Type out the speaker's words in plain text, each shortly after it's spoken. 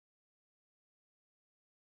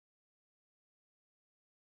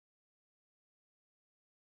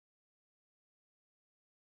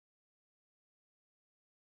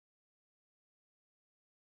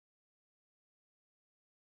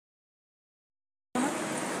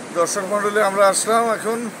দর্শক মণ্ডলী, আমরা আসলাম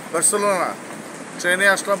এখন বার্সেলোনা। ট্রেনে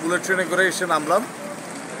আসলাম, বুলেট ট্রেনে করে এসে নামলাম।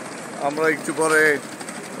 আমরা একটু পরে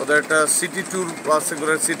ওদের একটা সিটি ট্যুর বাসে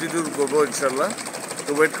করে সিটি ট্যুর করবো ইনশাল্লাহ।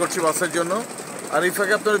 তো ওয়েট করছি বাসের জন্য। আর এই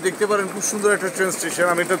ফাঁকে আপনারা দেখতে পারেন খুব সুন্দর একটা ট্রেন স্টেশন।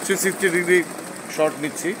 আমি এটা 360 ডিগ্রি শট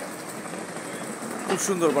নিচ্ছি। খুব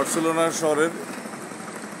সুন্দর বার্সেলোনা শহরের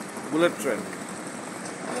বুলেট ট্রেন।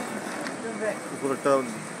 উপরেরটা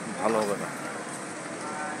ভালো হবে না।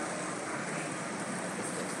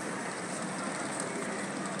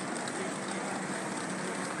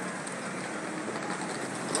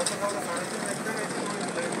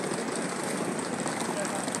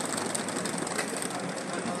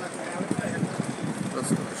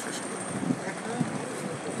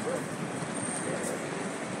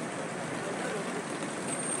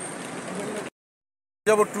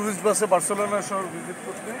 যাবো টুরিস্ট বাসে বার্সেলোনা শহর ভিজিট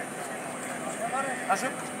করতে।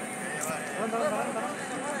 আসুন।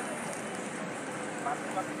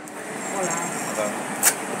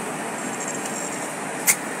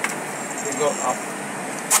 Go up.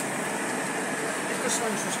 Estos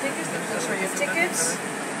son sus tickets, estos son your tickets.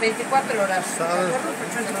 24 horas, ¿de acuerdo? For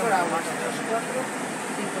 24 hours. 4, 5,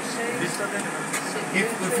 6, 7, 8.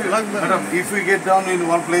 If we get down in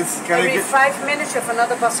one place, can we Every get... 5 minutes you have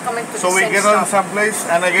another bus coming to So the we same get on stop. some place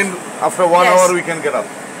and again after 1 Yes. hour we can get up.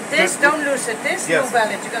 This, don't lose it. This, Yes. no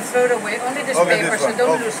valid. You can throw it away. Only this Okay, paper, this so one.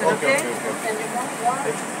 don't Okay, lose it, okay, okay? okay. And you want 1,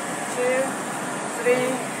 2, 3,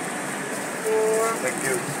 4, Thank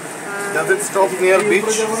you. Does it stop near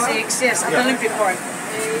beach? 6, yes, at the Olympic Park.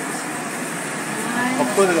 8, 9, Of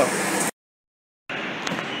course not.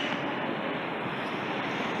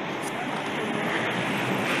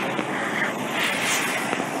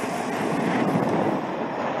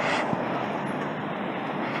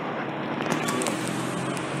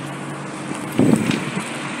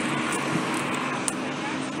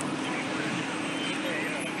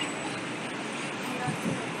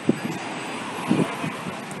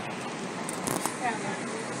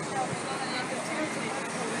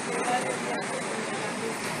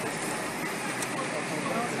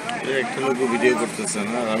 একটা লোক video করতেছে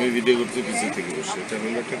না, আর আমি video করতে পিছিয়ে থেকে বসে, এটা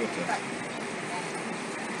হলো একটা কথা।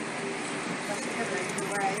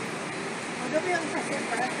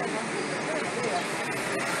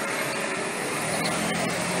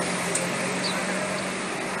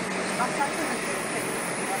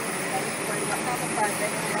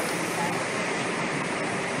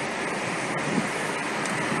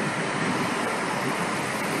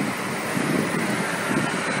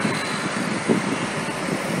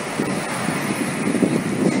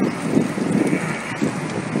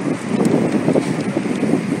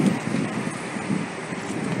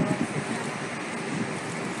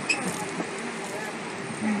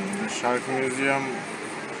 শার্ক মিউজিয়াম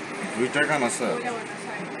 2 টাকা না স্যার,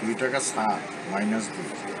 2 টাকা ছাড় -2।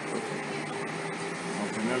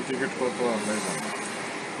 অরিজিনাল টিকিট কত আল্লাহ জানে।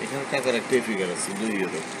 এখানে টাকার একটা ফিগার আছে 2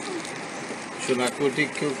 ইউরো। শোনা কোটি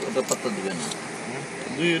কেউ ওটা পাত্তা দিবে না,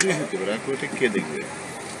 2 ইউরোই হতে পারে। কোটি কে দেখবে?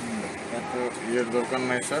 এত ইয়ের দরকার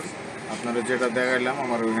নাই স্যার। আপনারা যেটা দেখাইলাম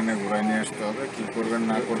আমার ওইখানে ঘুরাই নিয়ে আসতে হবে। কি করবেন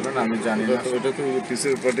না করবেন আমি জানি না। ওটা তো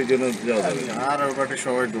পিসের পার্টির জন্য যাওয়া যাবে। আর ওই পার্টি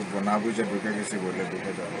সবাই ঢুকবো না, বুঝে ঢুকে গেছি বলে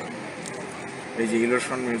ঢুকে যাবো। এই যে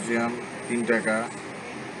ইলেকশন মিউজিয়াম 3 টাকা,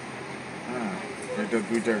 হ্যাঁ এটা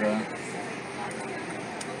 2 টাকা।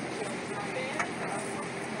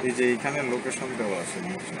 এই যে এইখানে লোকেশন দেওয়া আছে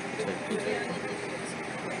নিচে।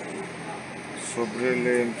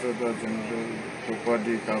 সোব্রেলে এন্ট্রোদা জেনারেল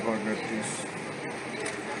কোপাডি কাভাগাটিস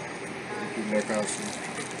কি লেখা আছে।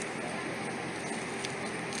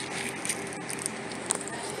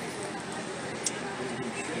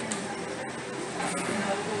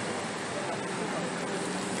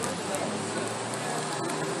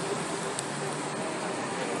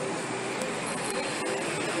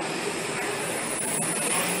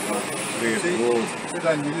 C'est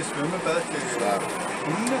là, une svømmebad til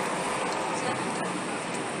hundene.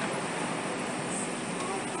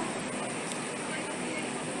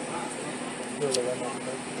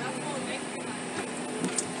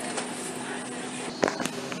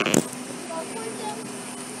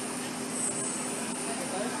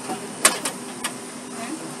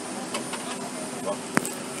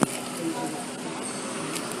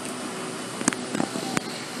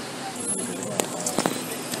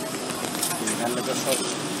 সব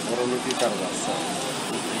বড় লোকই কারবার, সব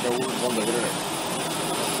এটা বন্ধ করে রাখে।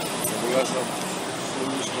 এগুলো সব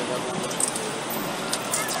 40 টাকা।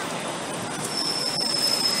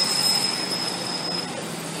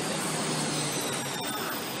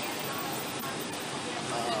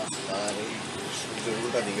 আর এই সূর্যের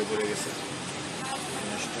উল্টা দিকে পড়ে গেছে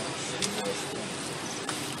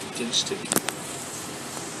জিনিসটা।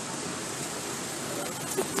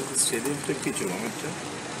 স্টেডিয়ামটা কি চলো একটা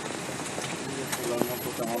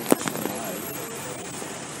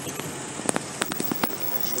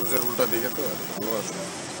সূর্যের উল্টা দিকে তো ভালো আছে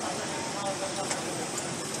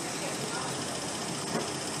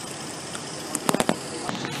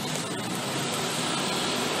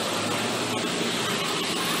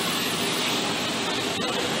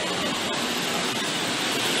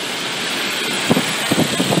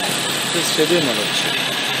স্টেডিয়াম মনে হচ্ছে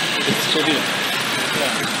stadium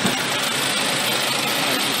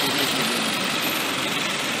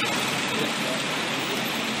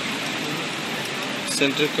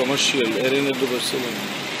Center Commercial Arena de Barcelona.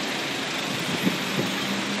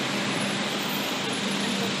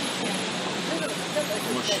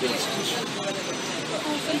 Commercial station.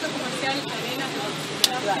 Un centro comercial Arena de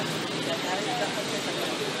Barcelona.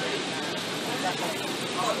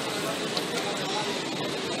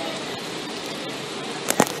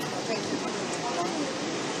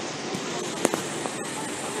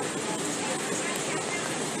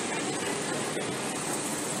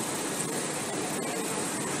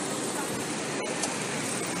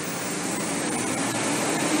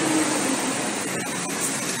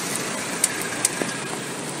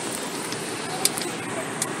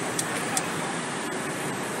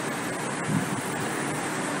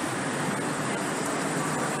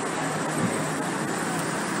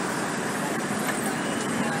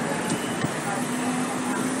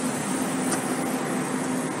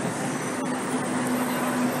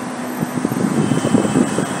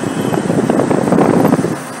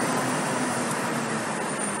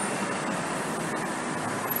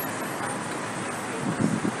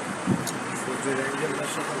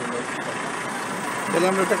 তাহলে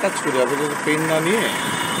আমরা একটা কাজ করি আমাদের পেন না নিয়ে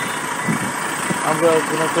আমরা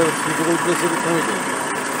কোনো একটা সুইটেবল প্লেসে কমে যাই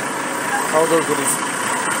খাওয়া দাওয়া করি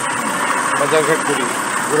বাজার ঘাট করি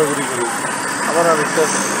ঘোরাঘুরি করি আবার আরেকটা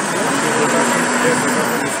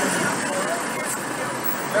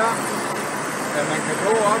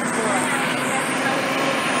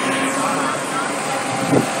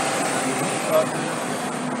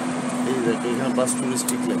এই দেখো এখানে বাস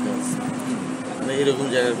টুরিস্টিক লেখা আছে মানে এরকম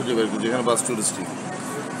জায়গা খুঁজে বের করছি এখানে বাস টুরিস্টিক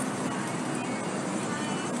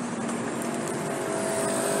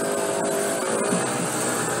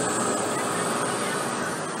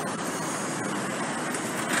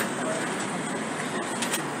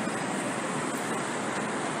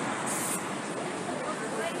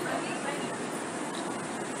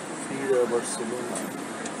I Barcelona